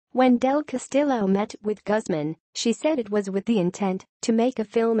When Del Castillo met with Guzman, she said it was with the intent to make a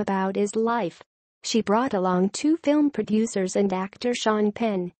film about his life. She brought along two film producers and actor Sean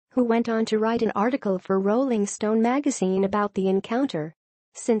Penn, who went on to write an article for Rolling Stone magazine about the encounter.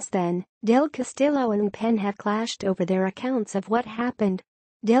 Since then, Del Castillo and Penn have clashed over their accounts of what happened.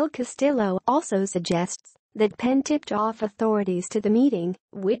 Del Castillo also suggests that Penn tipped off authorities to the meeting,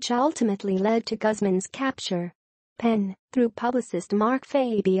 which ultimately led to Guzman's capture. Penn, through publicist Mark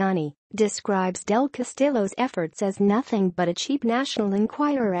Fabiani, describes Del Castillo's efforts as nothing but a cheap National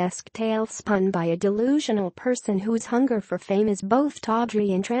Enquirer-esque tale spun by a delusional person whose hunger for fame is both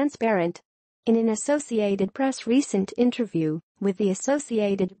tawdry and transparent. In an Associated Press recent interview with the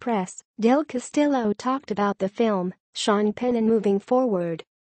Associated Press, Del Castillo talked about the film, Sean Penn, and moving forward.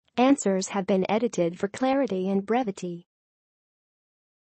 Answers have been edited for clarity and brevity.